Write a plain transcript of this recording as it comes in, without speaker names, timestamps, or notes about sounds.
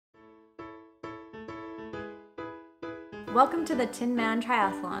Welcome to the Tinman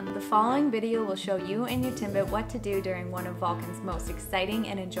Triathlon. The following video will show you and your Tinbit what to do during one of Vulcan's most exciting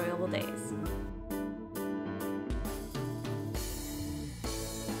and enjoyable days.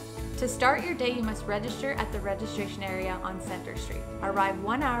 To start your day, you must register at the registration area on Center Street. Arrive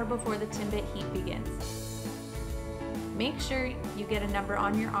 1 hour before the Tinbit heat begins. Make sure you get a number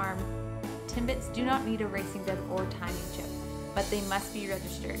on your arm. Tinbits do not need a racing bib or timing chip, but they must be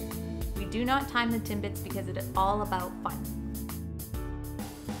registered. We do not time the Tinbits because it is all about fun.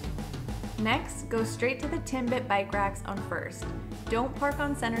 Next, go straight to the Tinbit bike racks on First. Don't park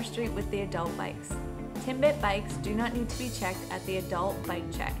on Center Street with the adult bikes. Tinbit bikes do not need to be checked at the adult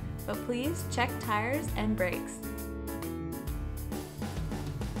bike check, but please check tires and brakes.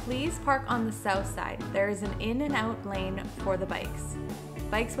 Please park on the south side. There is an in and out lane for the bikes.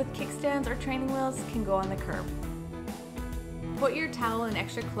 Bikes with kickstands or training wheels can go on the curb. Put your towel and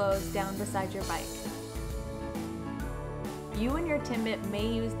extra clothes down beside your bike. You and your Tinbit may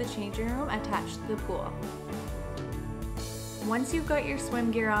use the changing room attached to the pool. Once you've got your swim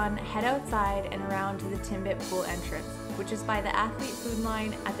gear on, head outside and around to the Tinbit pool entrance, which is by the athlete food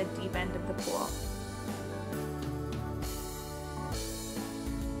line at the deep end of the pool.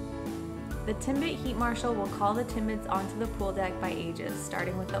 The Tinbit heat marshal will call the Tinbits onto the pool deck by ages,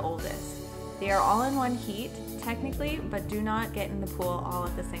 starting with the oldest. They are all in one heat, technically, but do not get in the pool all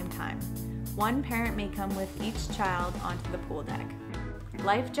at the same time. One parent may come with each child onto the pool deck.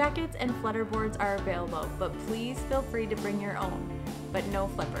 Life jackets and flutter boards are available, but please feel free to bring your own, but no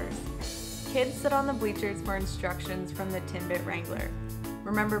flippers. Kids sit on the bleachers for instructions from the Tinbit Wrangler.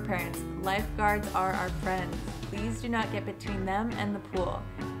 Remember parents, lifeguards are our friends. Please do not get between them and the pool.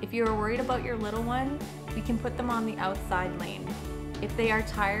 If you are worried about your little one, we can put them on the outside lane. If they are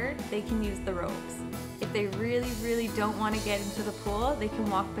tired, they can use the ropes. If they really don't want to get into the pool, they can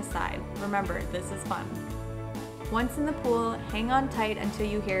walk beside. Remember, this is fun. Once in the pool, hang on tight until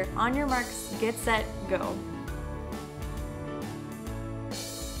you hear, "On your marks, get set, go."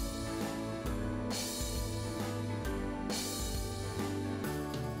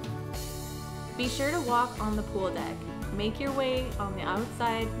 Be sure to walk on the pool deck. Make your way on the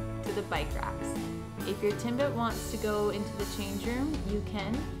outside to the bike racks. If your Tinbit wants to go into the change room, you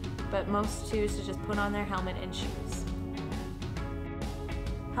can, but most choose to just put on their helmet and shoes.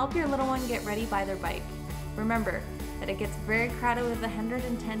 Help your little one get ready by their bike. Remember that it gets very crowded with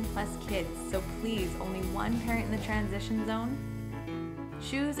 110 plus kids, so please, only one parent in the transition zone.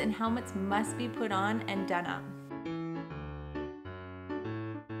 Shoes and helmets must be put on and done up.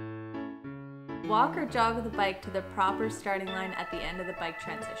 Walk or jog the bike to the proper starting line at the end of the bike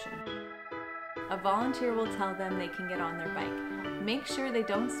transition. A volunteer will tell them they can get on their bike. Make sure they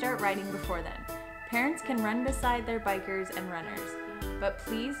don't start riding before then. Parents can run beside their bikers and runners, but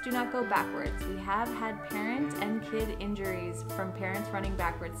please do not go backwards. We have had parent and kid injuries from parents running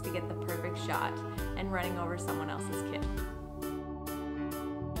backwards to get the perfect shot and running over someone else's kid.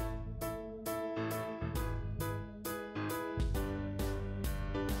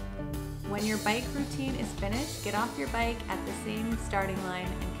 When your bike routine is finished, get off your bike at the same starting line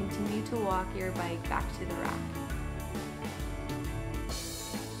and continue to walk your bike back to the rack.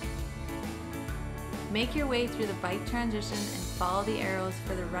 Make your way through the bike transition and follow the arrows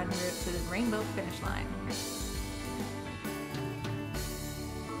for the run route to the rainbow finish line.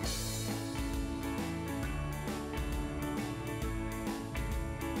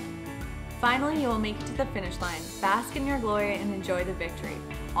 Finally, you will make it to the finish line. Bask in your glory and enjoy the victory.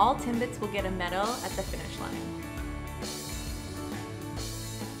 All Tinbits will get a medal at the finish line.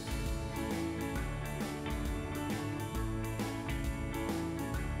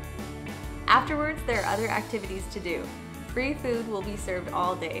 Afterwards, there are other activities to do. Free food will be served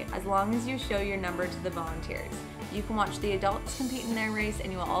all day, as long as you show your number to the volunteers. You can watch the adults compete in their race,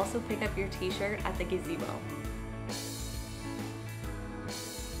 and you will also pick up your t-shirt at the gazebo.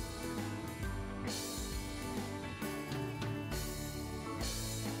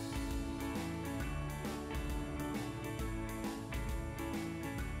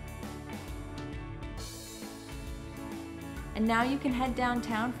 And now you can head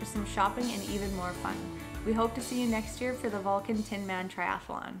downtown for some shopping and even more fun. We hope to see you next year for the Vulcan Tinman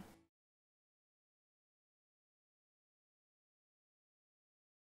Triathlon.